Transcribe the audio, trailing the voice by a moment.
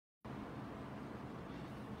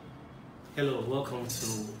Hello, welcome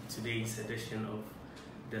to today's edition of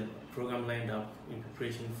the program lined up in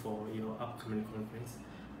preparation for your upcoming conference.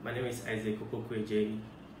 My name is Isaac Opoku Adjei.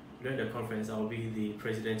 During the conference, I will be the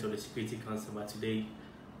president of the Security Council, but today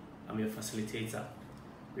I'm your facilitator.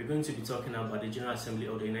 We're going to be talking about the General Assembly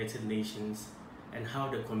of the United Nations and how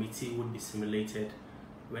the committee would be simulated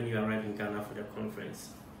when you arrive in Ghana for the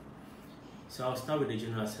conference. So I'll start with the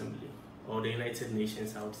General Assembly, or the United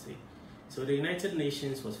Nations, I would say. So the United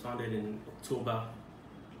Nations was founded in October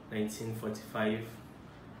 1945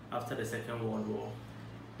 after the Second World War.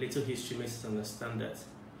 Little history makes us understand that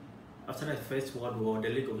after the First World War, the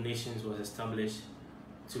League of Nations was established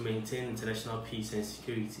to maintain international peace and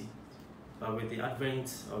security. But with the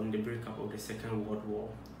advent of the breakup of the Second World War,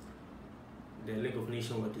 the League of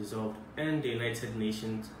Nations was dissolved and the United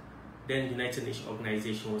Nations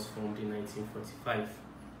Organization was formed in 1945.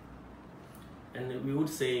 And we would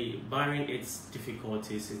say, barring its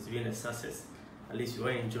difficulties, it's been a success. At least we all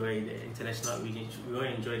enjoy the international relationship, we all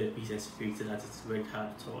enjoy the peace and security that it's worked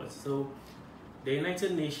hard towards. So the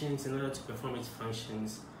United Nations, in order to perform its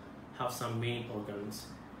functions, have some main organs,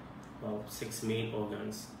 well, 6 main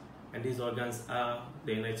organs. And these organs are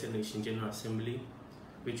the United Nations General Assembly,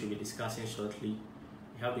 which we'll be discussing shortly.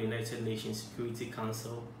 We have the United Nations Security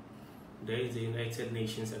Council. There is the United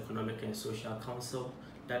Nations Economic and Social Council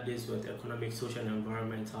that deals with economic, social, and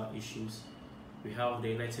environmental issues. We have the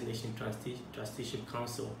United Nations Trusteeship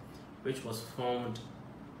Council, which was formed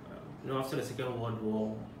after the Second World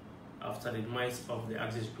War, after the demise of the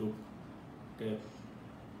Axis group. The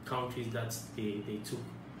countries that they took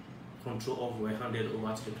control of were handed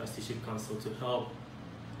over to the Trusteeship Council to help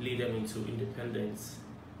lead them into independence.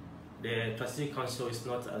 The Trusteeship Council is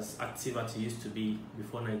not as active as it used to be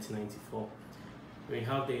before 1994. We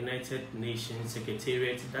have the United Nations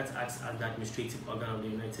Secretariat that acts as the administrative organ of the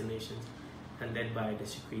United Nations, headed by the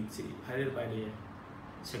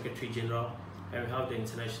Secretary General, and we have the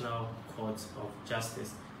International Court of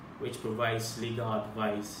Justice, which provides legal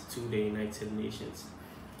advice to the United Nations.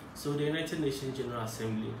 So the United Nations General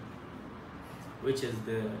Assembly, which is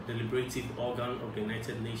the deliberative organ of the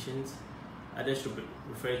United Nations, others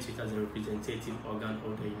refer to it as a representative organ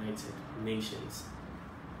of the United Nations.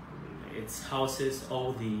 It houses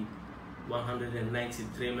all the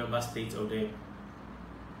 193 member states of the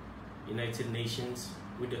United Nations,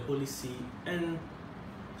 with the Holy See and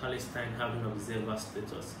Palestine having observer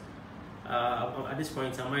status. At this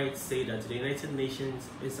point, I might say that the United Nations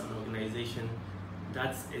is an organization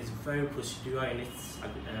that is very procedural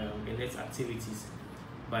in its activities.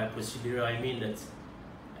 By procedural, I mean that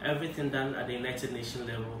everything done at the United Nations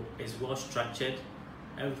level is well structured.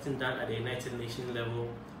 Everything done at the United Nations level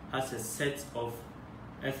has a set of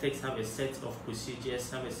ethics, have a set of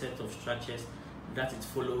procedures, have a set of structures that it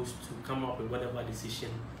follows to come up with whatever decision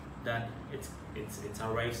that it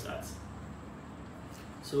arrives at.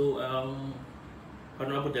 So,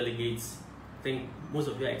 honorable delegates, I think most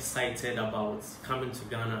of you are excited about coming to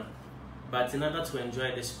Ghana, but in order to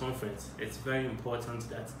enjoy this conference, it's very important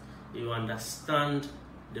that you understand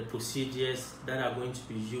the procedures that are going to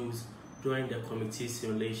be used during the committee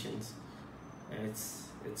simulations.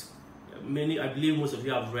 I believe most of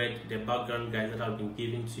you have read the background guide that have been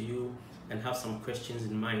given to you and have some questions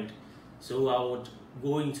in mind. So I would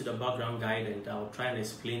go into the background guide and I'll try and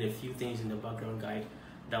explain a few things in the background guide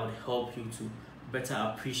that would help you to better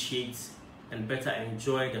appreciate and better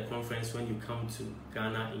enjoy the conference when you come to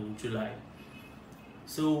Ghana in July.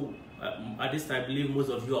 So at this time, I believe most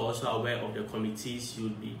of you are also aware of the committees you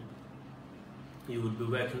would be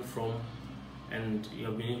working from, and you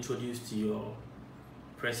have been introduced to your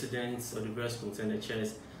presidents or the various committees and the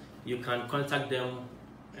chairs. You can contact them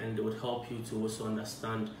and they would help you to also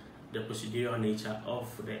understand the procedural nature of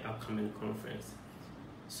the upcoming conference.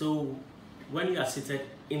 So when you are seated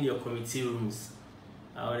in your committee rooms,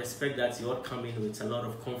 I would expect that you all come in with a lot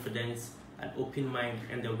of confidence, an open mind,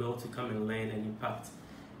 and the will to come and learn and impact.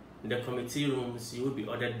 In the committee rooms, you will be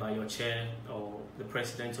ordered by your chair or the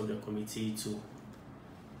president of the committee to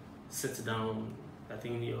sit down. I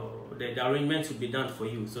think the arrangement will be done for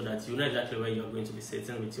you so that you know exactly where you're going to be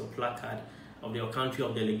sitting with your placard of your country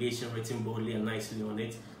of delegation written boldly and nicely on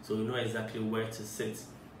it, so you know exactly where to sit.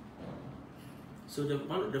 So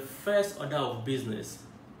the first order of business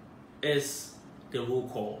is the roll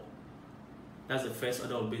call. That's the first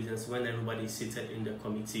order of business when everybody is seated in the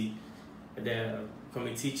committee. The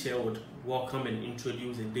committee chair would welcome and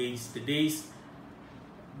introduce the days. The days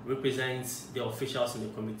represents the officials in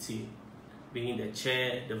the committee, being the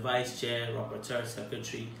chair, the vice chair, rapporteur,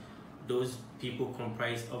 secretary. Those people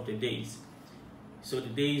comprise of the days. So the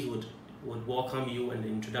days would welcome you and the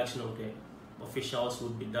introduction of the officials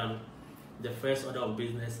would be done. the first order of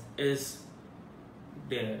business is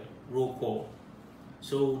the roll call.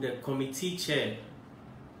 So the committee chair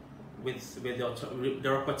with the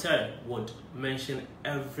rapporteur would mention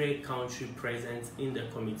every country present in the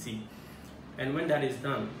committee. And when that is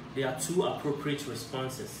done, there are two appropriate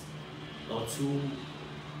responses or two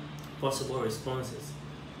possible responses.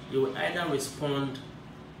 You will either respond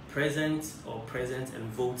present or present and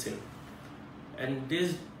voting. And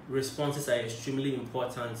these responses are extremely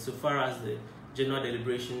important so far as the general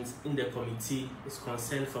deliberations in the committee is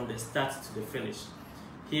concerned from the start to the finish.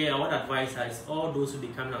 Here, I would advise is all those who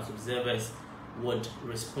become as observers would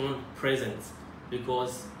respond present,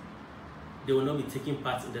 because they will not be taking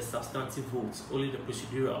part in the substantive votes, only the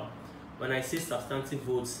procedural. When I say substantive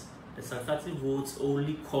votes, the substantive votes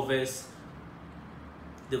only covers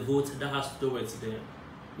the vote that has to do with the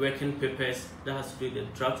working papers, that has to do with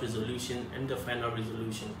the draft resolution and the final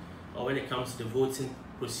resolution, or when it comes to the voting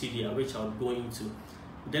procedure, which I'll go into.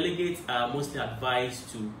 Delegates are mostly advised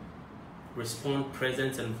to respond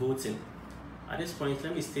present and voting. At this point,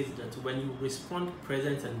 let me state that when you respond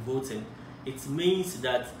present and voting, it means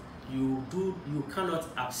that you cannot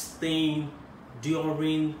abstain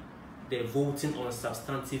during the voting on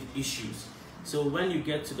substantive issues. So when you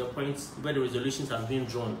get to the point where the resolutions have been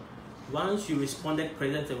drawn, once you responded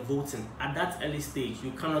present and voting, at that early stage,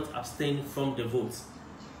 you cannot abstain from the vote.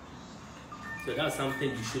 So that's something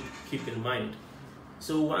you should keep in mind.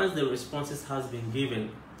 So once the responses has been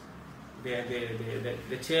given,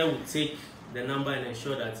 the chair will take the number and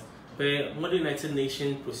ensure that per Modern United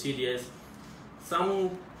Nations procedures,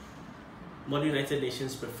 some Modern United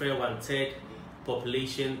Nations prefer 1/3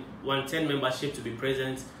 population, 1/10 membership to be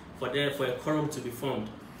present for a quorum to be formed.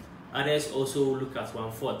 Others also look at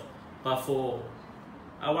 1/4, but for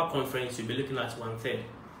our conference, we'll be looking at 1/3.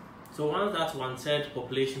 So once that 1/3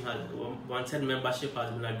 population has 1/10 membership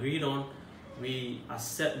has been agreed on, we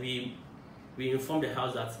inform the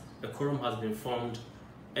House that the quorum has been formed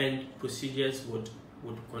and procedures would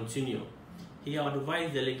continue. Here I would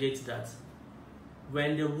advise delegates that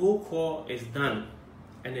when the roll call is done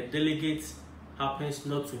and the delegate happens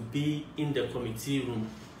not to be in the committee room,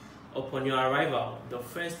 upon your arrival, the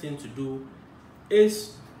first thing to do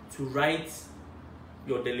is to write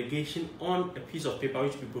your delegation on a piece of paper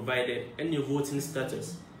which will be provided and your voting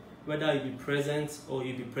status, whether you be present or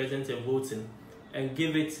you be present and voting, and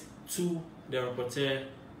give it to the rapporteur,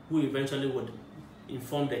 who eventually would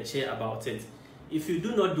inform the chair about it. If you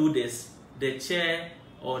do not do this, the chair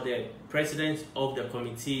or the president of the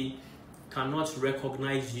committee cannot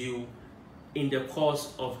recognize you in the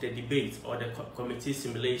course of the debate or the committee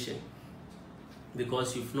simulation,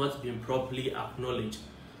 because you've not been properly acknowledged.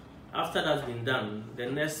 After that's been done, the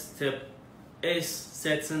next step is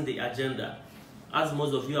setting the agenda. As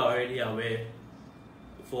most of you are already aware,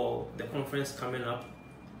 for the conference coming up,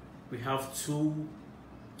 we have two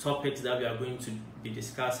topics that we are going to be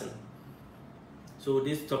discussing. So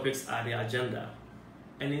these topics are the agenda.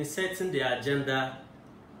 And in setting the agenda,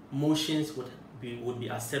 motions would be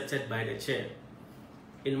accepted by the chair.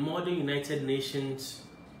 In Modern United Nations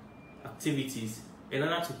activities, in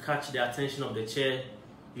order to catch the attention of the chair,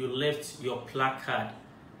 you left your placard.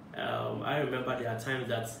 I remember there are times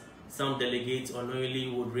that some delegates unknowingly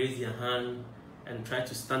would raise their hand and try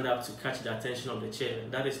to stand up to catch the attention of the chair.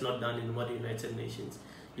 That is not done in the Modern United Nations.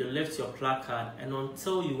 You left your placard, and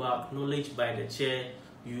until you are acknowledged by the chair,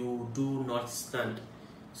 you do not stand.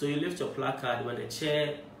 So you left your placard. When the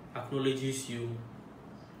chair acknowledges you,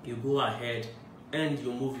 you go ahead and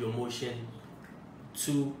you move your motion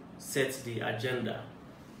to set the agenda.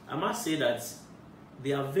 I must say that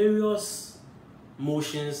there are various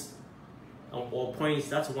motions or points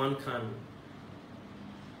that one can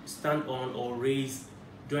stand on or raise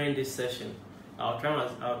during this session. I'll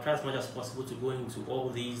try as much as possible to go into all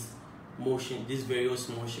these various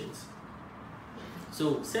motions.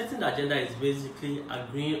 So setting the agenda is basically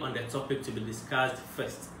agreeing on the topic to be discussed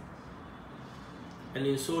first. And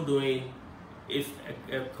in so doing, if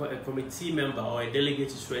a committee member or a delegate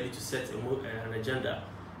is ready to set an agenda,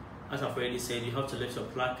 as I've already said, you have to lift your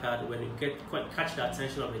placard. When you catch the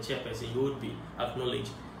attention of the chairperson, you would be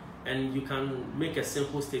acknowledged. And you can make a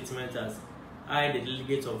simple statement as, I, the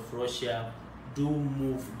delegate of Russia, do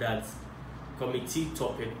move that committee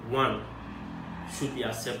topic 1 should be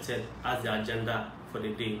accepted as the agenda for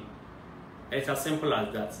the day. It's as simple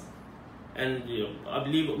as that. And I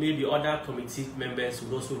believe maybe other committee members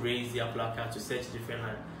would also raise their placard to set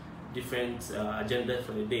different agendas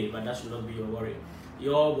for the day, but that should not be your worry.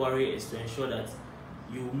 Your worry is to ensure that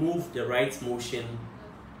you move the right motion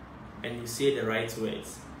and you say the right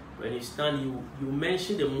words. When you stand, you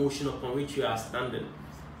mention the motion upon which you are standing.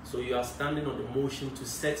 So you are standing on the motion to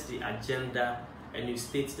set the agenda and you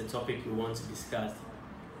state the topic you want to discuss.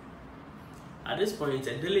 At this point,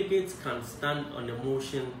 a delegate can stand on the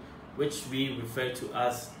motion which we refer to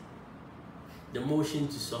as the motion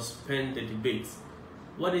to suspend the debate.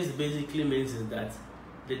 What this basically means is that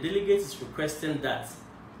the delegate is requesting that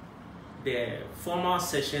the formal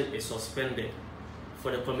session is suspended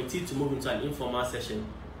for the committee to move into an informal session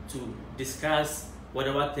to discuss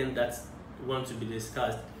whatever thing that wants to be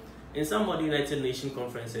discussed. In some of the United Nations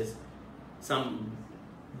conferences, some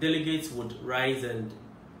delegates would rise and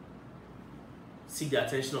seek the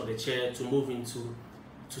attention of the chair to move into,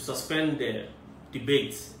 to suspend the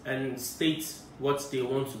debate and state what they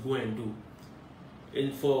want to go and do.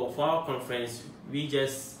 And for our conference, we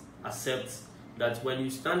just accept that when you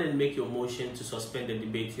stand and make your motion to suspend the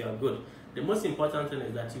debate, you are good. The most important thing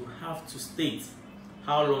is that you have to state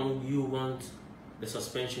how long you want the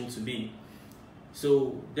suspension to be.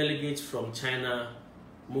 So delegates from China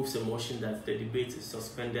moves a motion that the debate is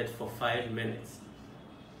suspended for 5 minutes.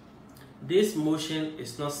 This motion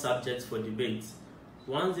is not subject for debate.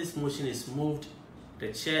 Once this motion is moved,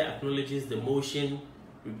 the chair acknowledges the motion,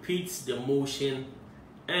 repeats the motion,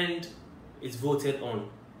 and is voted on.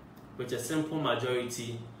 With a simple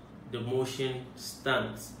majority, the motion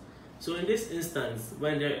stands. So in this instance,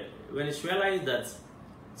 when it's realized that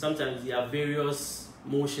sometimes there are various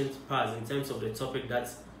motions passed in terms of the topic that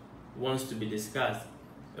wants to be discussed,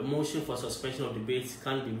 a motion for suspension of debate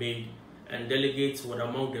can be made, and delegates would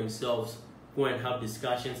among themselves go and have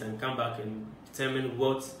discussions and come back and determine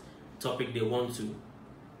what topic they want to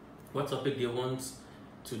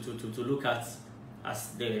look at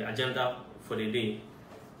as the agenda for the day.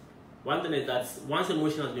 One thing is that once a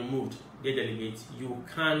motion has been moved, the delegate, you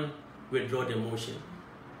can withdraw the motion.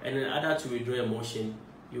 And in order to withdraw a motion,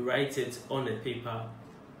 you write it on a paper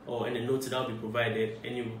or in a note that will be provided,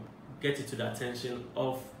 and you get it to the attention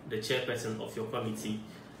of the chairperson of your committee,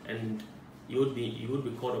 and you would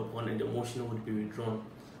be called upon and the motion would be withdrawn.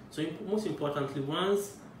 So most importantly,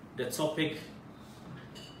 once the topic,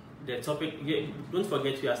 don't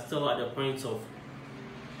forget we are still at the point of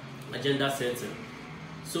agenda setting.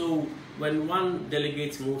 So when one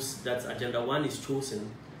delegate moves that agenda 1 is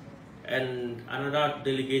chosen, and another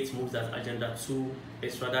delegate moves that agenda 2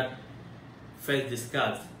 is rather first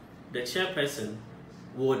discussed, the chairperson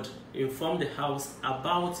would inform the House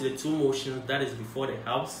about the 2 motions that is before the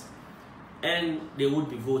House, and they would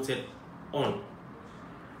be voted on.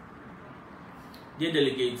 Dear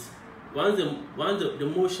delegates, once the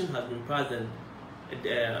motion has been passed and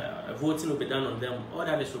voting will be done on them, all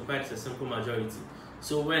that is required is a simple majority.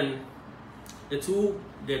 So when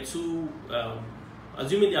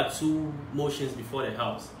assuming there are 2 motions before the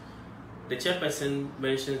House, the chairperson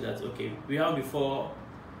mentions that, okay, we have before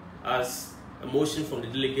us a motion from the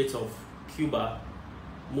delegates of Cuba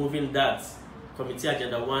moving that committee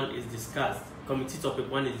agenda 1 is discussed, committee topic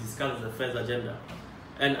 1 is discussed as the first agenda,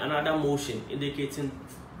 and another motion indicating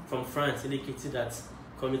from France indicating that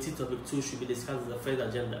committee topic 2 should be discussed as the first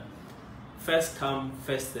agenda. First come,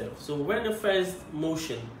 first serve. So when the first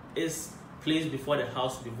motion is placed before the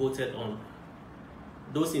House to be voted on,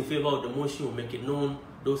 those in favor of the motion will make it known,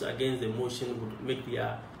 those against the motion would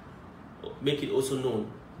make it also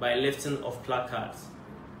known by lifting of placards.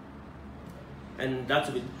 And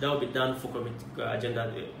that will be done for committee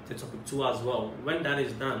agenda topic 2 as well. When that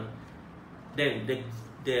is done, then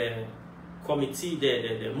the committee,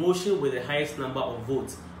 the motion with the highest number of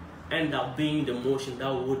votes end up being the motion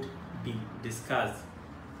that would be discussed.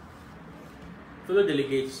 Fellow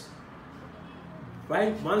delegates,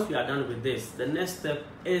 right, once we are done with this, the next step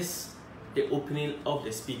is the opening of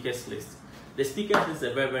the speakers list. The speakers list is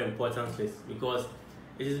a very, very important list because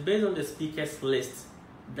it is based on the speakers list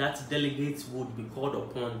that delegates would be called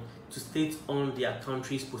upon to state on their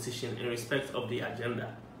country's position in respect of the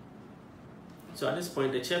agenda. So at this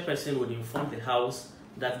point, the chairperson would inform the House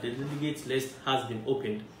that the delegates list has been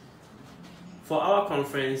opened. For our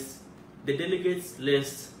conference, the delegates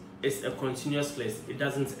list is a continuous list, it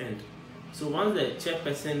doesn't end. So once the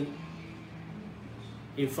chairperson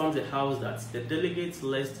informs the House that the delegates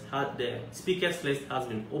list the speakers list has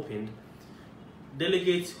been opened,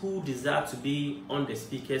 delegates who desire to be on the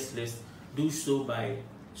speakers list do so by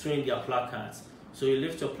showing their placards. So you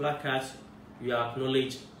lift your placard, you are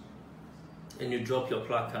acknowledged, and you drop your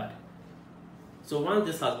placard. So once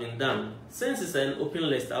this has been done, since it's an open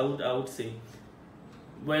list, I would say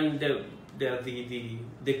when the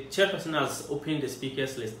chairperson has opened the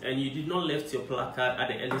speakers list and you did not lift your placard at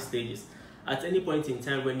the early stages, at any point in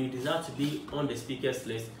time when you desire to be on the speakers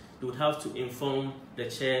list, you would have to inform the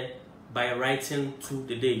chair by writing to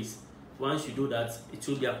the days. Once you do that, it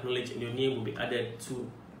will be acknowledged and your name will be added to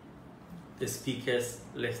the speakers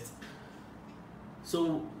list.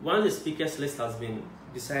 So once the speakers list has been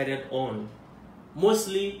decided on,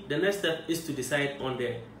 mostly the next step is to decide on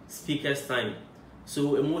the speaker's time.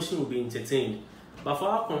 So a motion will be entertained. But for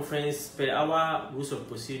our conference, per our rules of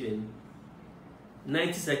proceeding,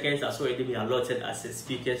 90 seconds has already been allotted as a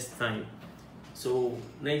speaker's time. So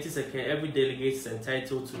 90 seconds, every delegate is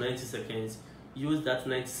entitled to 90 seconds. Use that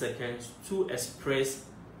 90 seconds to express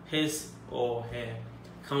his or her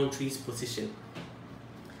country's position.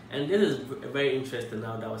 And this is very interesting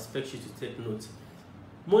now that I expect you to take note.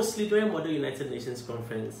 Mostly during Model United Nations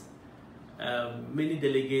Conference, many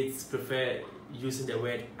delegates prefer using the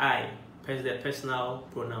word I, the personal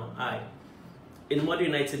pronoun I. In Model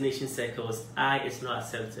United Nations circles, I is not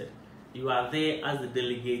accepted. You are there as the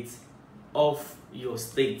delegate of your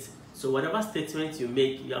state. So whatever statement you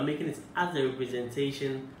make, you are making it as a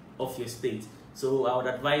representation of your state. So I would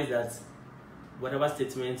advise that whatever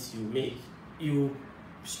statements you make, you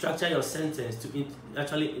structure your sentence to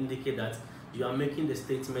actually indicate that you are making the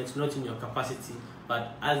statement not in your capacity,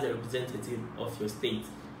 but as the representative of your state.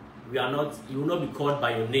 You will not be called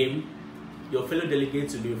by your name. Your fellow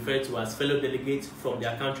delegates will be referred to as fellow delegates from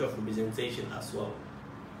their country of representation as well.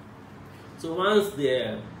 So once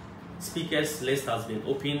the speakers list has been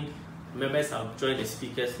opened, members have joined the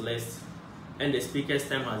speakers list, and the speakers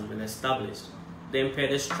time has been established, then per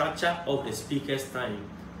the structure of the speakers time,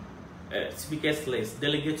 speakers list,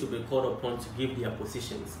 delegates will be called upon to give their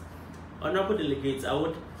positions. Honorable delegates, I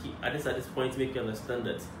would at this point make you understand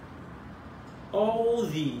that all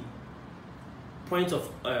the points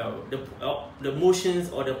of the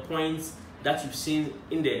motions or the points that you've seen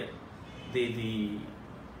in the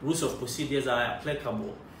rules of procedures are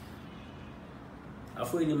applicable.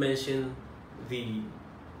 I've already mentioned the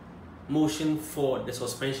motion for the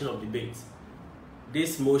suspension of debate.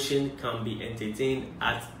 This motion can be entertained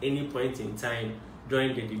at any point in time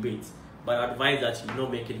during the debate, but I advise that you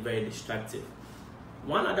not make it very distractive.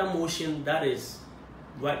 One other motion that is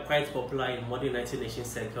quite popular in Model United Nations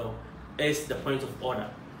circle is the point of order.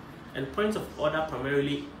 And point of order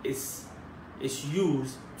primarily is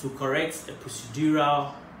used to correct a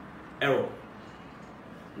procedural error.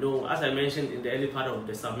 Now, as I mentioned in the early part of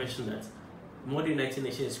the submission, that Model United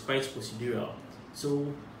Nations is quite procedural.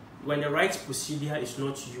 So when the right procedure is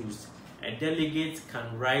not used, a delegate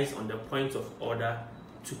can rise on the point of order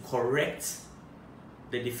to correct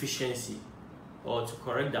the deficiency or to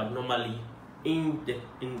correct the abnormality in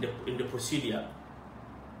the procedure.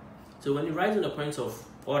 So when you rise on the point of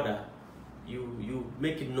order, you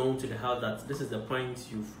make it known to the House that this is the point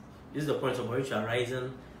of which you are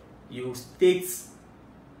rising. You state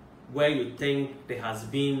where you think there has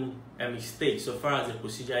been a mistake so far as the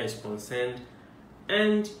procedure is concerned,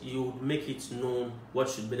 and you make it known what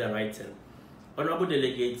should be the right thing. Honorable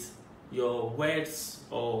delegates, your words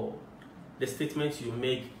or the statement you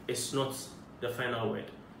make is not the final word,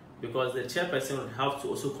 because the chairperson would have to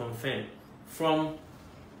also confirm from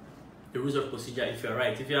the rules of procedure if you are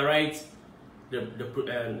right. If you are right,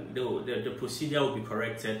 the procedure will be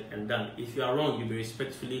corrected and done. If you are wrong, you'll be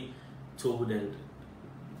respectfully told, and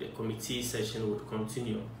the committee session would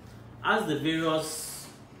continue. As the various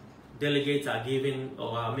delegates are giving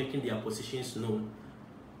or are making their positions known,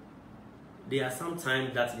 there are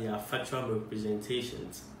sometimes that they are factual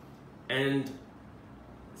representations, and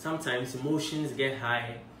sometimes emotions get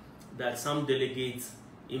high that some delegates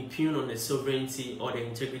impugn on the sovereignty or the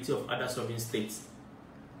integrity of other sovereign states.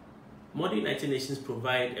 Model United Nations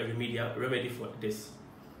provide a remedy for this.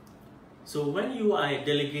 So when you are a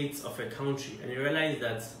delegate of a country and you realize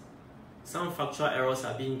that some factual errors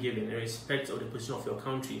are being given in respect of the position of your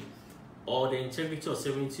country, or the integrity or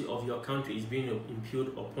sovereignty of your country is being impugned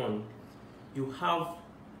upon, you have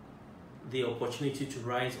the opportunity to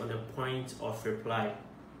rise on a point of reply.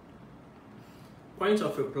 Point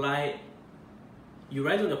of reply, you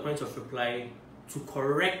rise on the point of reply to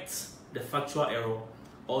correct the factual error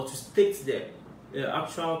or to state the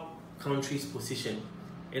actual country's position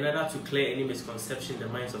in order to clear any misconception in the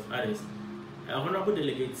minds of others. Honorable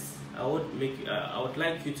delegates, I would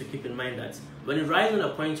like you to keep in mind that when you rise on a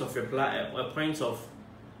point of reply,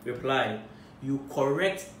 you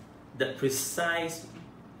correct the precise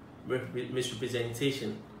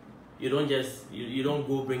misrepresentation. You don't just you don't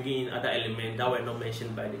go bringing in other elements that were not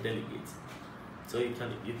mentioned by the delegates. So you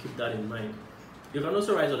keep that in mind. You can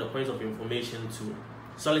also rise on the point of information to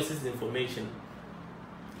solicit information.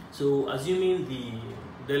 So assuming the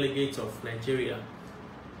delegate of Nigeria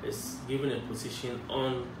is given a position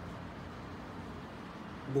on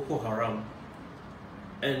Boko Haram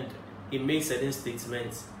and it makes certain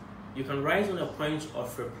statements you can rise on a point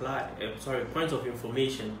of point of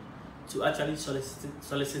information to actually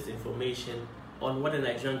solicit information on what the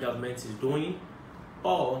Nigerian government is doing,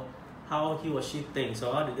 or how he or she thinks,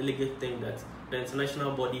 or how the delegate think that the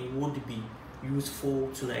international body would be useful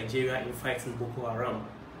to Nigeria in fighting Boko Haram.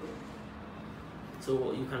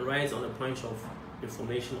 So you can rise on a point of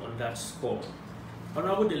information on that score.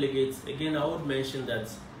 Honorable delegates, again, I would mention that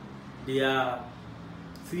there are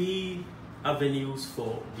 3 avenues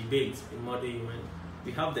for debate in model UN.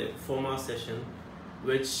 We have the formal session,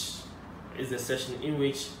 which is the session in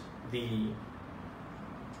which the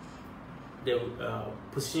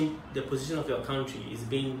position of your country is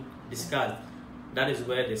being discussed. That is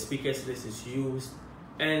where the speaker's list is used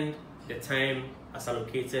and the time as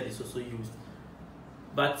allocated is also used.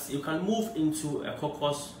 But you can move into a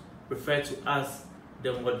caucus referred to as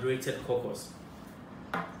the moderated caucus.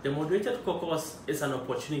 The moderated caucus is an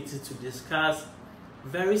opportunity to discuss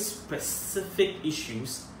very specific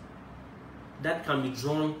issues that can be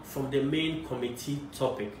drawn from the main committee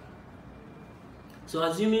topic. So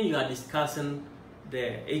assuming you are discussing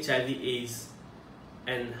the HIV/AIDS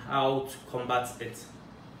and how to combat it,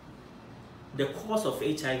 the cause of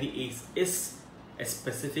HIV/AIDS is a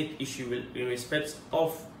specific issue in respect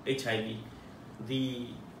of HIV. The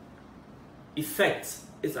effect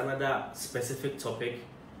is another specific topic,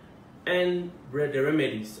 and the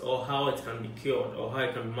remedies, or how it can be cured or how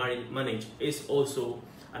it can be managed, is also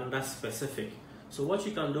another specific. So what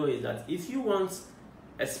you can do is that if you want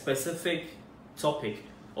a specific topic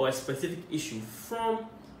or a specific issue from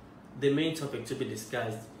the main topic to be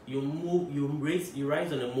discussed, you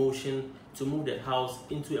rise on a motion to move the House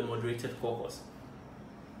into a moderated caucus.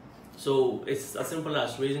 So it's as simple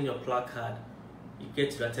as raising your placard. You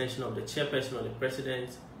get to the attention of the chairperson or the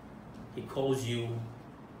president. He calls you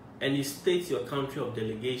and you state your country of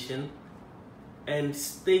delegation and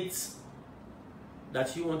states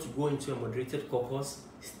that you want to go into a moderated caucus,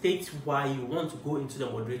 state why you want to go into the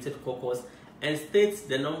moderated caucus, and state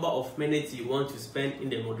the number of minutes you want to spend in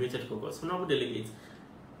the moderated caucus. Honorable delegates,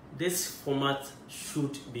 this format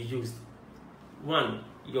should be used. 1,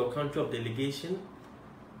 your country of delegation,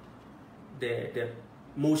 the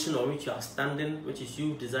motion on which you are standing, which is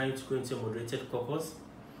you designed to go into a moderated caucus,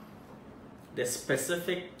 the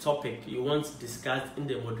specific topic you want discussed in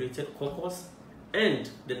the moderated caucus, and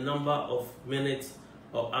the number of minutes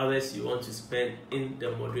or hours you want to spend in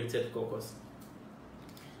the moderated caucus.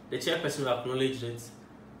 The chairperson will acknowledge it,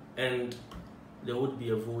 and there would be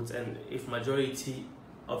a vote, and if majority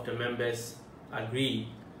of the members agree,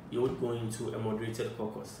 you would go into a moderated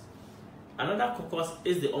caucus. Another caucus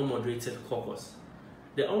is the unmoderated caucus.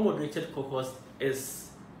 The unmoderated caucus is,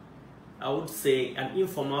 I would say, an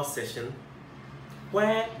informal session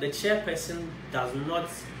where the chairperson does not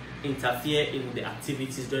interfere in the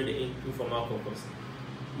activities during the informal caucus.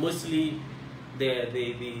 Mostly,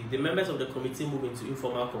 the members of the committee move into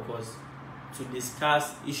informal caucus to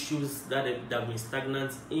discuss issues that have been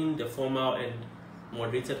stagnant in the formal and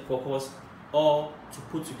moderated caucus, or to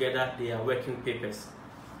put together their working papers.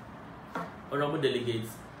 Honorable delegates,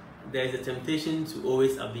 there is a temptation to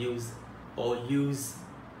always abuse or use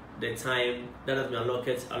the time that has been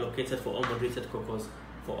allocated for unmoderated caucus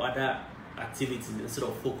for other activities instead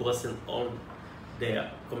of focusing on the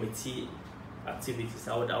committee activities.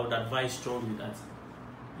 I would advise strongly that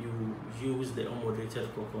you use the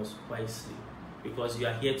unmoderated caucus wisely, because you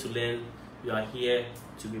are here to learn, you are here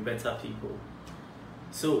to be better people.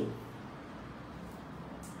 So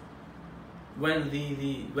when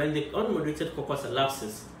the unmoderated caucus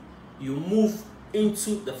elapses, you move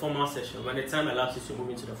into the formal session. When the time elapses, you move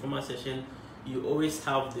into the formal session. You always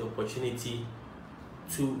have the opportunity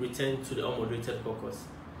to return to the unmoderated caucus.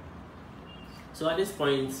 So at this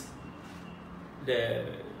point, we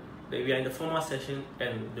are in the formal session,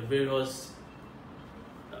 and the various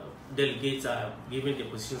delegates are given the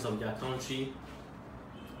positions of their country.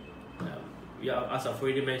 As I've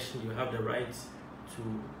already mentioned, you have the right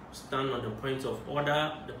to stand on the points of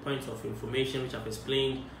order, the points of information which I've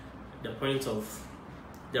explained, the point of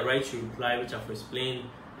the right to reply which I've explained.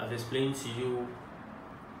 I've explained to you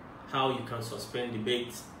how you can suspend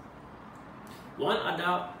debates. One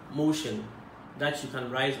other motion that you can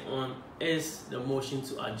rise on is the motion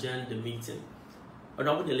to adjourn the meeting.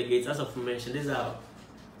 Honorable delegates, as I've mentioned, these are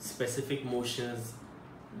specific motions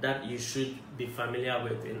that you should be familiar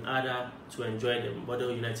with in order to enjoy the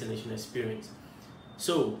model United Nations experience.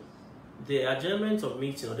 So, the adjournment of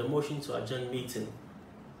meeting, or the motion to adjourn meeting,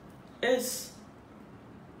 is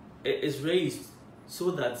raised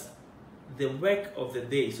so that the work of the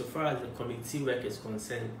day, so far as the committee work is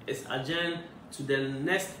concerned, is adjourned to the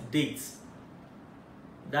next date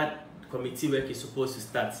that committee work is supposed to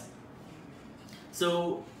start.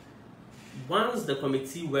 So once the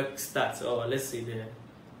committee work starts, or let's say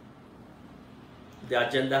the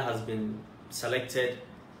agenda has been selected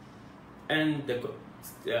and the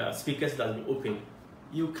speakers has been opened,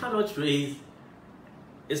 you cannot raise,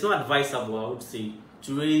 it's not advisable, I would say,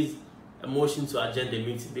 to raise a motion to adjourn the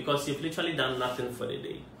meeting, because you've literally done nothing for the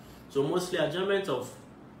day. So mostly adjournment of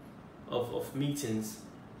meetings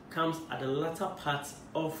comes at the latter part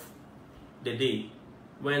of the day,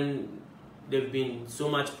 when there've been so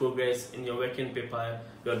much progress in your working paper,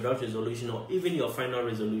 your draft resolution, or even your final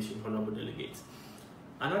resolution, honorable delegates.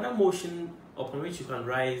 Another motion upon which you can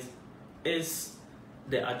rise is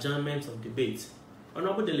the adjournment of debate.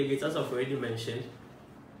 Honorable delegates, as I've already mentioned,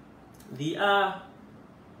 there are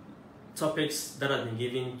topics that have been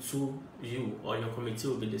given to you or your committee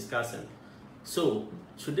will be discussing. So,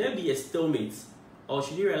 should there be a stalemate, or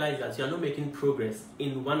should you realize that you are not making progress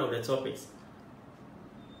in one of the topics,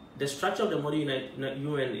 the structure of the model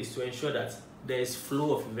UN is to ensure that there is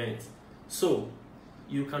flow of events. So,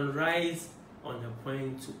 you can rise on the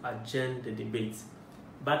point to adjourn the debate.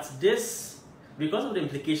 But this, because of the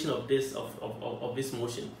implication of this this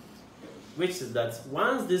motion, which is that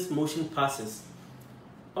once this motion passes,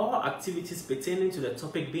 all activities pertaining to the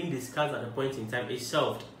topic being discussed at the point in time is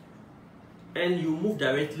shelved, and you move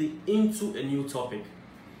directly into a new topic.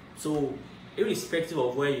 So irrespective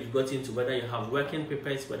of where you've got into, whether you have working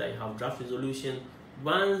papers, whether you have draft resolution,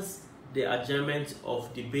 once the adjournment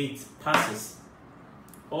of debate passes,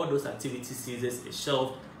 all those activities ceases, is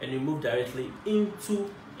shelved, and you move directly into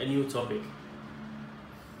a new topic.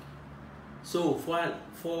 So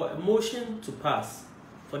for a motion to pass,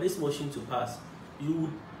 for this motion to pass,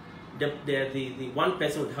 the one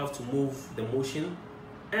person would have to move the motion,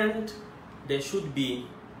 and there should be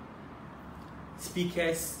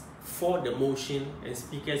speakers for the motion and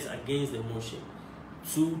speakers against the motion,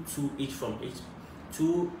 two each from each,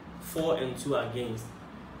 2 for and 2 against,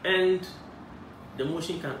 and the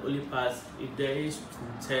motion can only pass if there is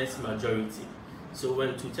 2/3 majority. So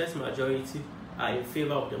when 2/3 majority are in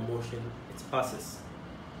favor of the motion, it passes.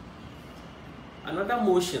 Another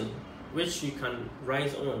motion which you can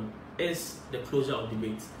rise on is the closure of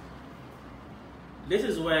debate. This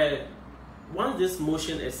is where, once this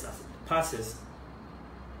motion passes,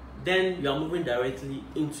 then you are moving directly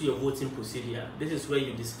into your voting procedure. This is where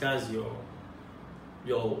you discuss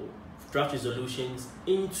your draft resolutions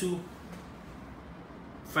into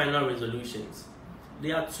final resolutions.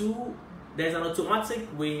 There's an automatic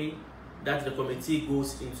way that the committee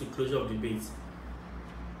goes into closure of debate.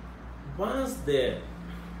 Once the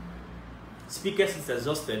speakers is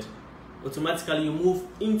exhausted, automatically you move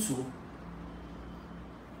into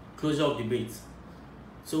closure of debate.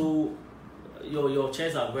 So your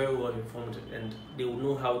chairs are very well informed, and they will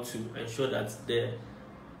know how to ensure that the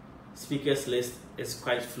speakers list is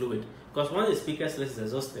quite fluid. Because once the speakers list is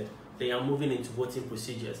exhausted, they are moving into voting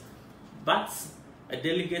procedures. But a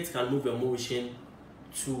delegate can move a motion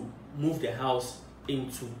to move the House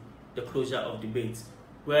into the closure of debate,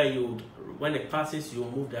 where when it passes, you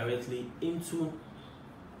move directly into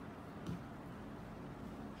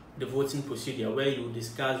the voting procedure, where you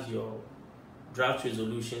discuss your draft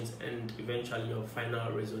resolutions and eventually your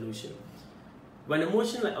final resolution. When a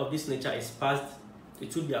motion of this nature is passed,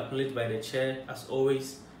 it will be acknowledged by the chair as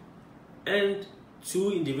always, and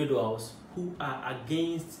 2 individuals who are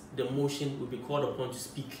against the motion will be called upon to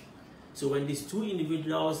speak. So when these 2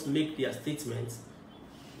 individuals make their statements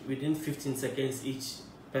within 15 seconds each,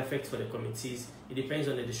 perfect for the committees, it depends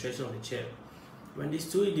on the discretion of the chair. When these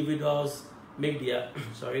 2 individuals make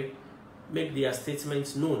their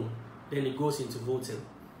statements known, then it goes into voting.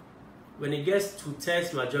 When it gets to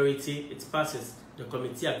 2/3 majority, it passes. The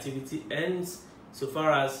committee activity ends so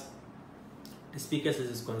far as the speakers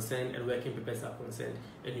is concerned and working papers are concerned,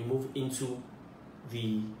 and you move into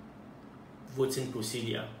the voting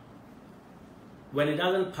procedure. When it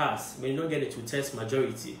doesn't pass, when you don't get a 2/3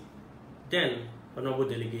 majority, then, honorable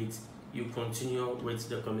delegates, you continue with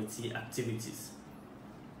the committee activities.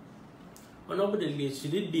 Honorable delegates,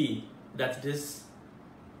 should it be that this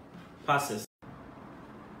passes?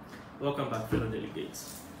 Welcome back, fellow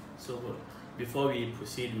delegates. So before we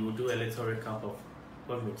proceed, we will do a little recap of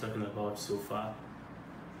what we're talking about so far.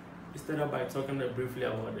 We started by talking briefly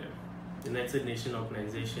about the United Nations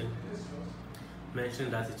organization,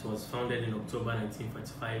 mentioned that it was founded in October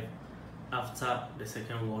 1945 after the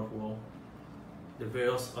Second World War. The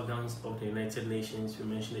various organs of the United Nations, we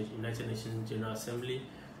mentioned the United Nations General Assembly,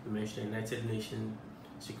 we mentioned the United Nations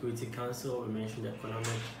Security Council, we mentioned the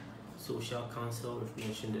Economic Social Council, we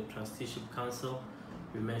mentioned the Trusteeship Council,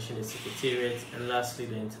 we mentioned the Secretariat, and lastly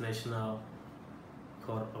the International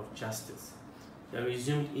Court of Justice. Then we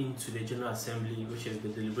zoomed into the General Assembly, which is the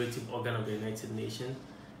deliberative organ of the United Nations.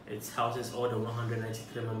 It houses all the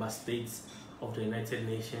 193 member states of the United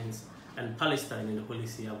Nations, and Palestine in the Holy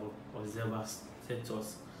See of observer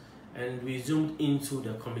status. And we zoomed into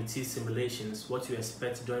the committee simulations, what you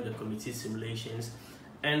expect during the committee simulations,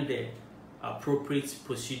 and the appropriate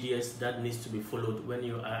procedures that needs to be followed when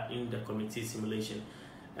you are in the committee simulation.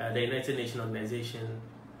 The United Nations organization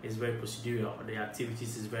is very procedural. The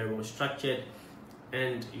activities is very well structured,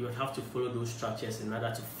 and you would have to follow those structures in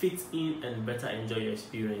order to fit in and better enjoy your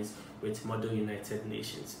experience with Model United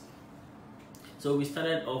Nations. So we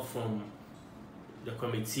started off from the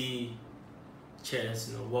committee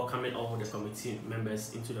chairs, welcoming all the committee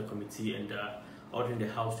members into the committee and ordering the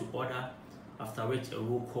House to order, after which a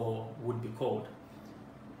roll call would be called.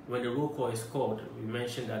 When the roll call is called, we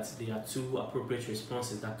mentioned that there are two appropriate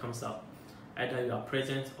responses that comes up. Either you are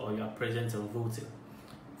present or you are present and voting.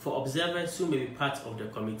 For observers who may be part of the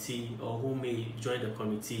committee or who may join the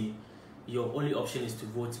committee, your only option is to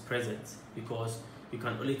vote present, because you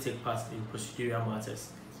can only take part in procedural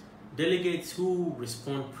matters. Delegates who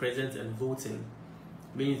respond present and voting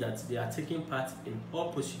means that they are taking part in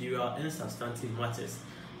all procedural and substantive matters.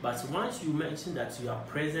 But once you mention that you are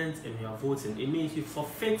present and you are voting, it means you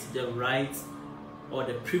forfeit the right or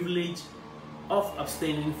the privilege of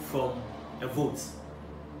abstaining from a vote.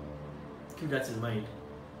 Keep that in mind.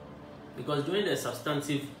 Because during the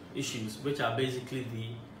substantive issues, which are basically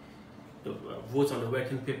the vote on the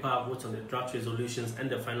working paper, vote on the draft resolutions, and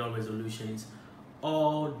the final resolutions,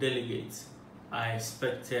 all delegates are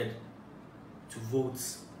expected to vote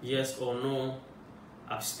yes or no,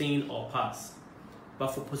 abstain or pass. But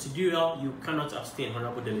for procedural, you cannot abstain,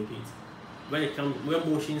 honorable delegate.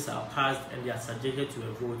 When motions are passed and they are subjected to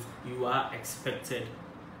a vote, you are expected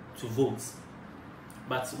to vote.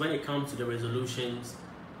 But when it comes to the resolutions,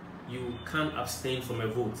 you can't abstain from a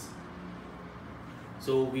vote.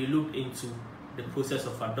 So we looked into the process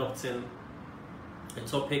of adopting a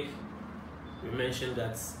topic. We mentioned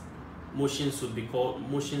that motions would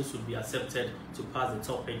be accepted to pass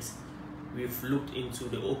the topics. We've looked into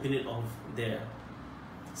the opening of the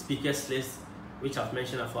speakers list, which I've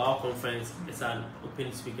mentioned for our conference. It's an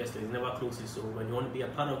open speakers list, it never closes. So when you want to be a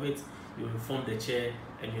part of it, you inform the chair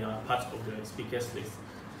and you are part of the speakers list.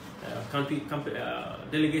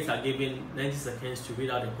 Delegates are given 90 seconds to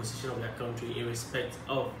read out the position of their country in respect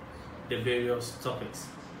of the various topics.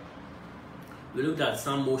 We looked at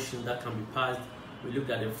some motion that can be passed. We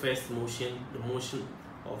looked at the first motion, the motion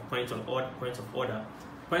of point of order.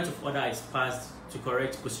 Point of order is passed to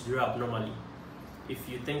correct procedural abnormality. If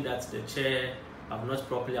you think that the chair have not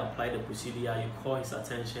properly applied the procedure, you call his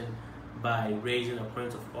attention by raising a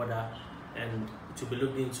point of order, and to be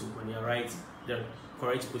looked into. When you're right, the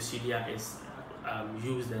correct procedure is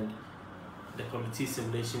used and the committee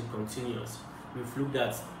simulation continues. We've looked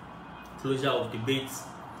at closure of debates,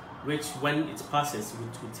 which when it passes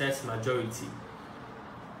with two-thirds majority,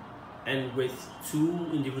 and with two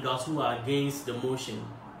individuals who are against the motion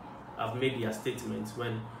have made their statements,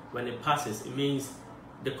 when it passes, it means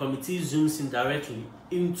the committee zooms in directly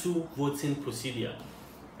into voting procedure.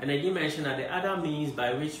 And I did mention that the other means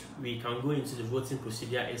by which we can go into the voting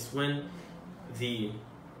procedure is when the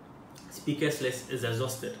speakers list is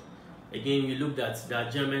exhausted. Again, we looked at the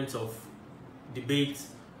adjournment of debate,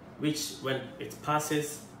 which when it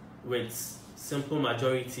passes with simple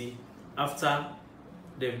majority, after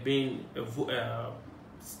they've been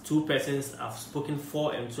two persons have spoken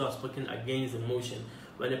for and two have spoken against the motion.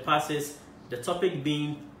 When it passes, the topic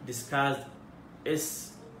being discussed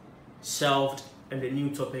is shelved and the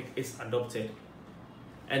new topic is adopted.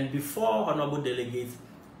 And before honorable delegates,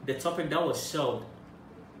 the topic that was shelved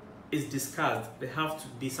is discussed, there have to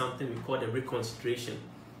be something we call the reconsideration.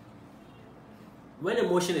 When a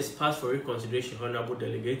motion is passed for reconsideration, honorable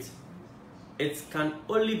delegates, it can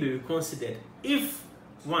only be reconsidered if,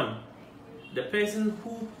 one, the person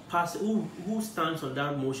who stands on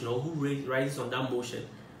that motion or who rises on that motion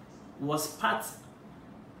was part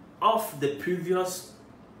of the previous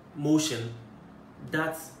motion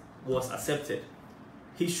that was accepted.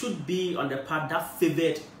 He should be on the part that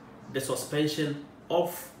favored the suspension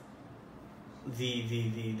of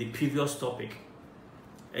the previous topic.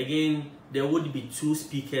 Again, there would be two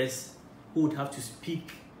speakers who would have to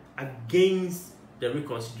speak against the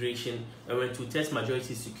reconsideration, and when two-thirds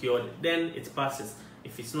majority is secured, then it passes.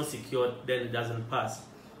 If it's not secured, then it doesn't pass.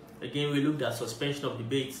 Again, we looked at suspension of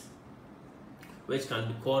debates, which can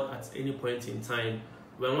be called at any point in time.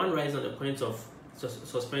 When one rises on the point of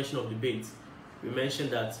suspension of debate, we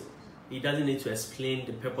mentioned that he doesn't need to explain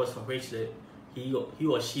the purpose for which he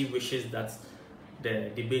or she wishes that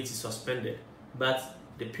the debate is suspended, but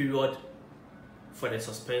the period for the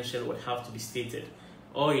suspension would have to be stated.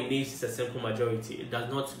 All it needs is a simple majority. It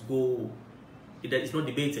does not go, it's not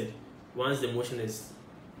debated. Once the motion is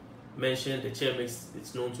mentioned, the chair makes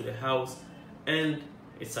it known to the House, and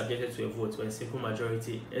it's subjected to a vote. When a simple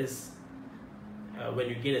majority is, when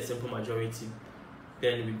you gain a simple majority,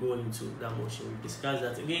 then we go into that motion. We discussed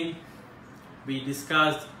that again. We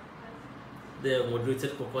discussed the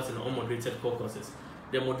moderated caucus and unmoderated caucuses.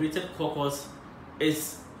 The moderated caucus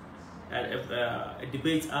is a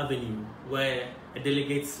debate avenue where a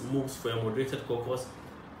delegate moves for a moderated caucus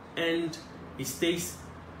and he states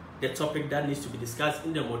the topic that needs to be discussed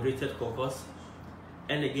in the moderated caucus,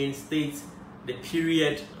 and again states the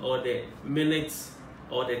period or the minutes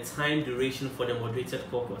or the time duration for the moderated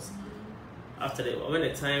caucus. After when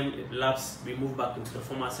the time elapses, we move back into the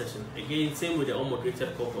formal session. Again, same with the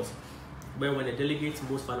unmoderated caucus, where when a delegate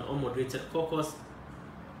moves for an unmoderated caucus,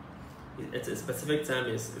 a specific time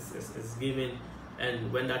is given,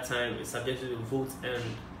 and when that time is subject to the vote and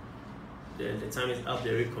the time is up,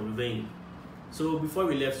 they reconvene. So before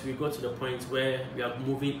we left, we got to the point where we are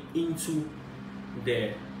moving into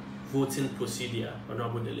the voting procedure,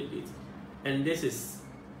 honorable delegate, and this is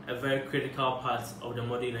a very critical part of the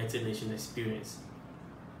modern United Nations experience.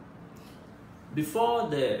 Before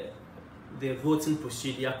the voting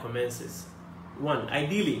procedure commences, one,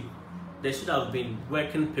 ideally, there should have been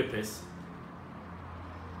working papers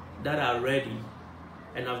that are ready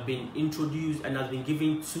and have been introduced and have been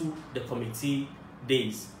given to the committee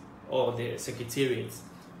days or the secretariats,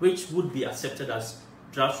 which would be accepted as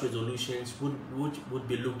draft resolutions, would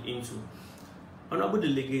be looked into. Honorable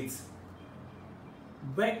delegates,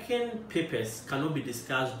 working papers cannot be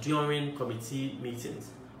discussed during committee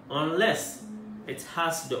meetings unless it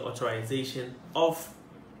has the authorization of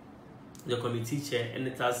the committee chair and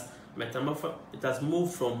it has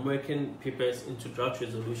moved from working papers into draft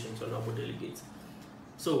resolutions, honorable delegates.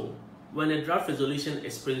 So when a draft resolution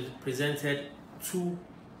is presented to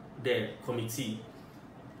the committee,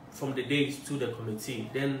 from the date to the committee,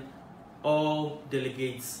 then all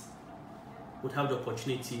delegates would have the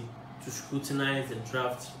opportunity to scrutinize the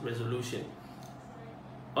draft resolution.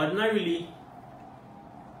 Ordinarily,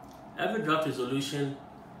 every draft resolution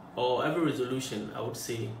or every resolution, I would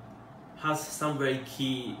say, has some very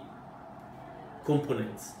key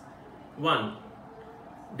components. One,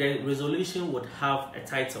 the resolution would have a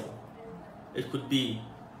title. It could be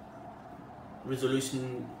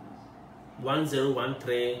Resolution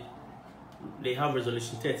 1013. They have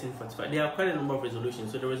Resolution 1345. They have quite a number of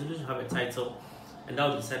resolutions. So the resolution have a title, and that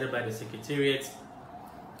was decided by the Secretariat.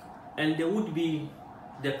 And there would be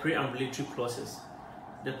the preambulatory clauses.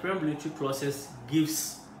 The preambulatory clauses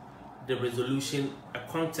gives the resolution a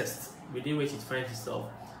context within which it finds itself.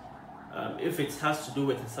 If it has to do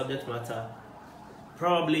with the subject matter,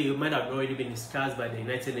 probably it might have already been discussed by the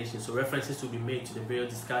United Nations, so references will be made to the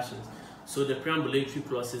various discussions. So the preambulatory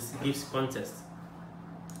clauses gives context,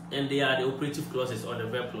 and they are the operative clauses or the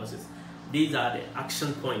verb clauses. These are the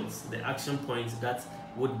action points that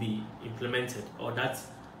would be implemented or that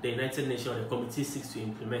the United Nations or the committee seeks to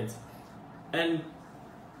implement. And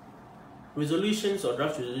resolutions or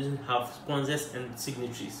draft resolutions have sponsors and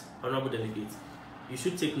signatories. Honorable delegates, you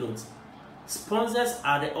should take note. Sponsors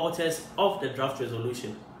are the authors of the draft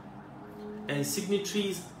resolution, and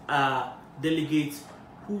signatories are delegates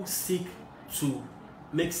who seek to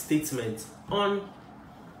make statements on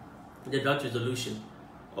the draft resolution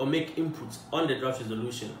or make input on the draft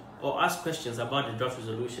resolution or ask questions about the draft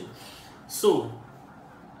resolution. So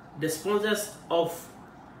the sponsors of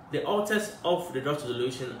the authors of the draft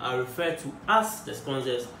resolution are referred to as the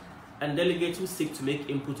sponsors, and delegates who seek to make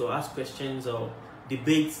input or ask questions or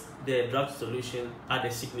debate the draft resolution are the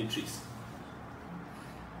signatories.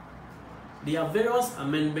 There are various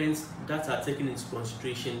amendments that are taken into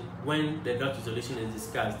consideration when the draft resolution is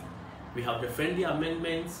discussed. We have the friendly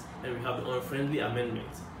amendments and we have the unfriendly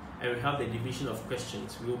amendments, and we have the division of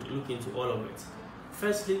questions. We will look into all of it.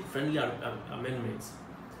 Firstly, friendly amendments.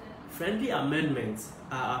 Friendly amendments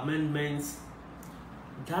are amendments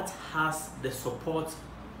that has the support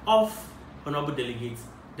of honorable delegates,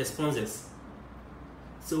 the sponsors.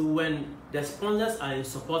 So when the sponsors are in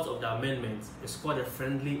support of the amendment, it's called a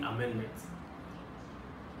friendly amendment.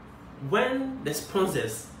 When the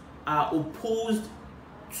sponsors are opposed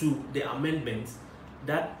to the amendments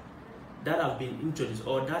that have been introduced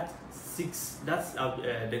or that the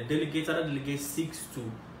other delegate seeks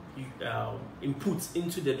to input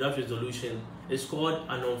into the draft resolution, is called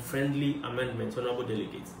an unfriendly amendment, honorable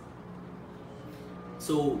delegates.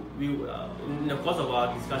 So we, in the course of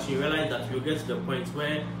our discussion, we realized that we'll get to the point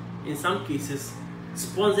where, in some cases,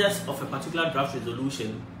 sponsors of a particular draft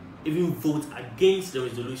resolution even vote against the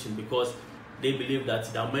resolution because they believe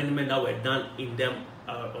that the amendments that were done in them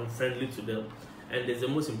are unfriendly to them. And there's the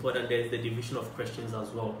most important, there's the division of questions as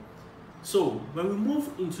well. So when we move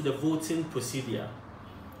into the voting procedure,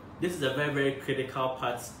 this is a very, very critical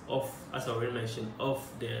part of, as I already mentioned, of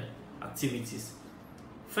the activities.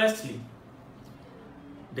 Firstly,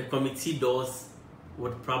 the committee doors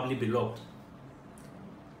would probably be locked.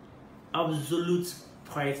 Absolute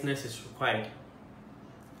quietness is required.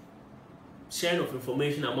 Sharing of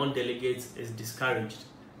information among delegates is discouraged.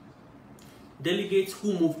 Delegates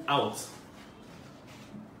who move out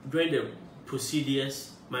during the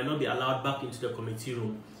procedures might not be allowed back into the committee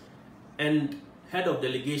room, and head of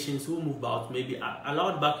delegations who move out may be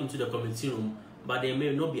allowed back into the committee room, but they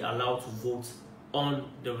may not be allowed to vote on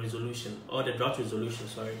the resolution or the draft resolution,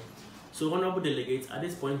 sorry. So honorable delegates, at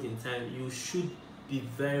this point in time, you should be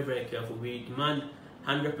very, very careful. We demand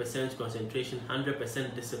 100% concentration,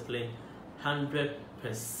 100% discipline,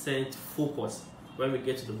 100% focus when we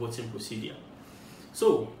get to the voting procedure.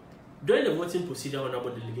 So during the voting procedure, honorable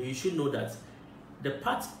delegate, you should know that the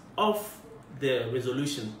part of the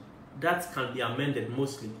resolution that can be amended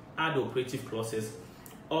mostly are the operative clauses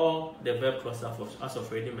or the verb clauses, as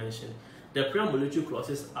I've already mentioned. The preambulatory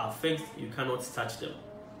clauses are fixed, you cannot touch them.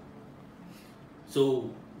 So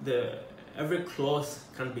every clause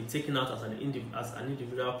can be taken out as an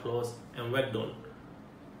individual clause and worked on,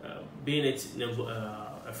 being it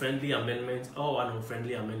a friendly amendment or an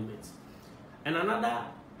unfriendly amendment. And another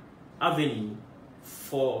avenue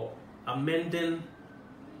for amending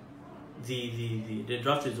the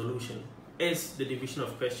draft resolution is the division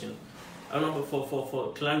of question.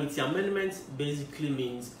 For clarity, amendments basically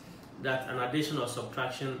means that an addition or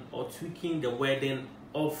subtraction or tweaking the wording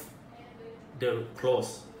of the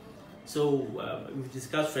clause. So we've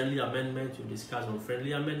discussed friendly amendment, we've discussed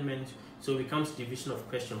unfriendly amendment, so we come to division of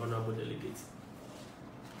question, honorable delegates.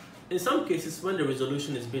 In some cases, when the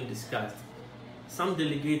resolution is being discussed, some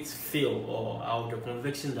delegates feel or are of the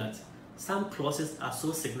conviction that some clauses are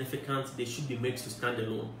so significant they should be made to stand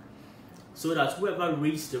alone, so that whoever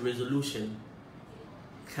reads the resolution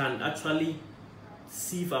can actually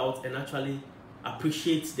sieve out and actually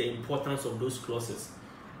appreciate the importance of those clauses.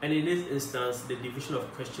 And in this instance, the division of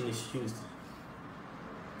question is used.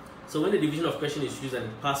 So when the division of question is used and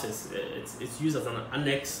it passes, it's used as an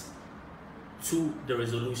annex to the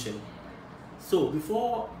resolution. So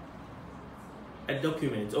before a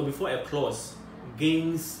document or before a clause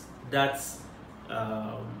gains that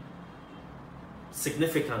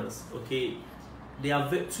significance, okay, there are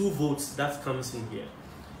two votes that comes in here.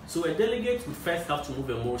 So a delegate will first have to move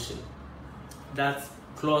a motion that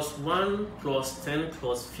clause 1, clause 10,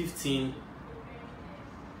 clause 15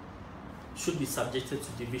 should be subjected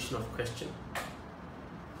to division of question.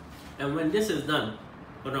 And when this is done,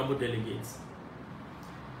 honorable delegates,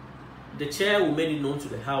 the chair will make it known to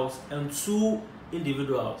the House, and two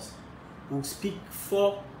individuals will speak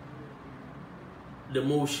for the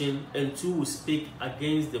motion and two will speak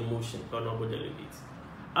against the motion, honorable delegates.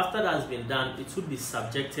 After that has been done, it would be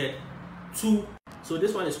subjected to, so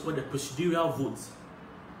this one is called the procedural vote.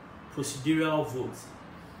 Procedural vote.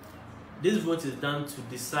 This vote is done to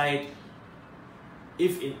decide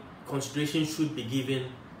if consideration should be given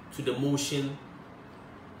to the motion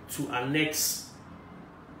to annex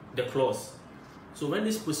the clause. So when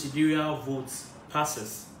this procedural vote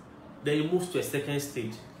passes, then it moves to a second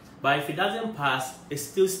stage. But if it doesn't pass, it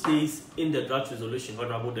still stays in the draft resolution,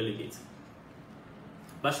 honorable delegates.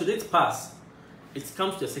 But should it pass, it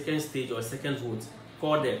comes to a second stage or a second vote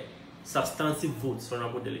called the substantive vote,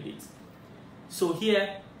 honorable delegates. So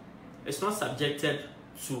here, it's not subjected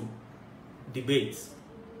to debate,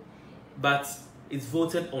 but it's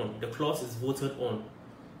voted on. The clause is voted on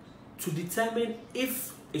to determine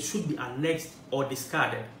if it should be annexed or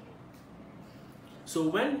discarded. So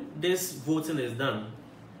when this voting is done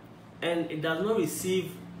and it does not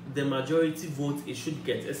receive the majority vote it should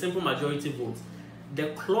get, a simple majority vote, the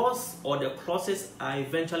clause or the clauses are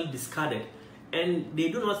eventually discarded and they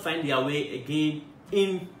do not find their way again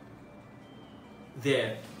in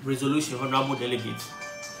the resolution, honorable delegates.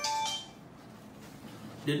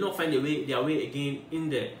 They do not find their way again in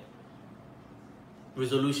the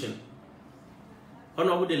resolution,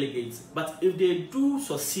 honorable delegates. But if they do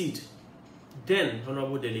succeed, then,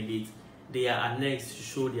 honorable delegates, they are annexed to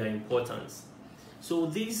show their importance. So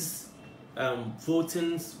these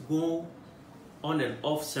votings go on and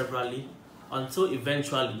off severally until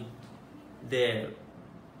eventually the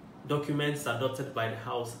documents adopted by the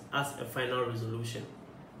House as a final resolution.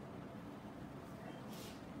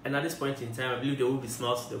 And at this point in time, I believe there will be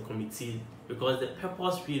smiles to the committee, because the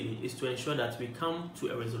purpose really is to ensure that we come to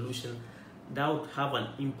a resolution that would have an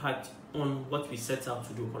impact on what we set out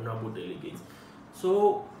to do, honorable delegates.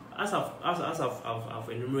 So as I've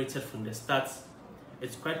enumerated from the start,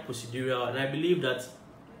 it's quite procedural, and I believe that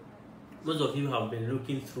most of you have been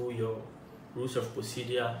looking through your rules of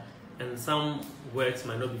procedure, and some words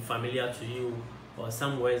might not be familiar to you, or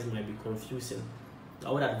some words might be confusing. I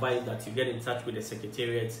would advise that you get in touch with the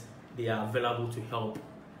Secretariat. They are available to help,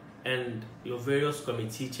 and your various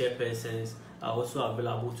committee chairpersons are also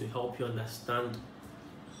available to help you understand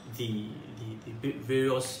the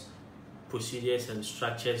various procedures and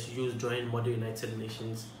structures used during modern United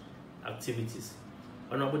Nations activities.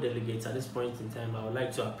 Honorable delegates, at this point in time, I would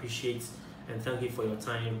like to appreciate and thank you for your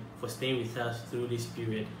time, for staying with us through this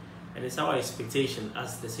period. And it's our expectation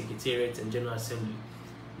as the Secretariat and General Assembly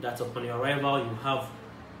that upon your arrival you have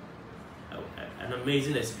an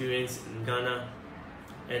amazing experience in Ghana,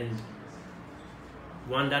 and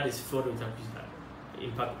one that is filled with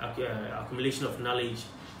accumulation of knowledge,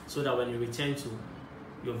 so that when you return to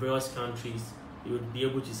your various countries, you would be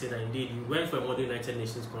able to say that indeed you went for a modern United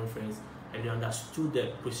Nations conference and you understood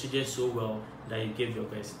the procedure so well that you gave your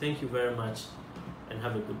best. Thank you very much, and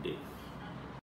have a good day.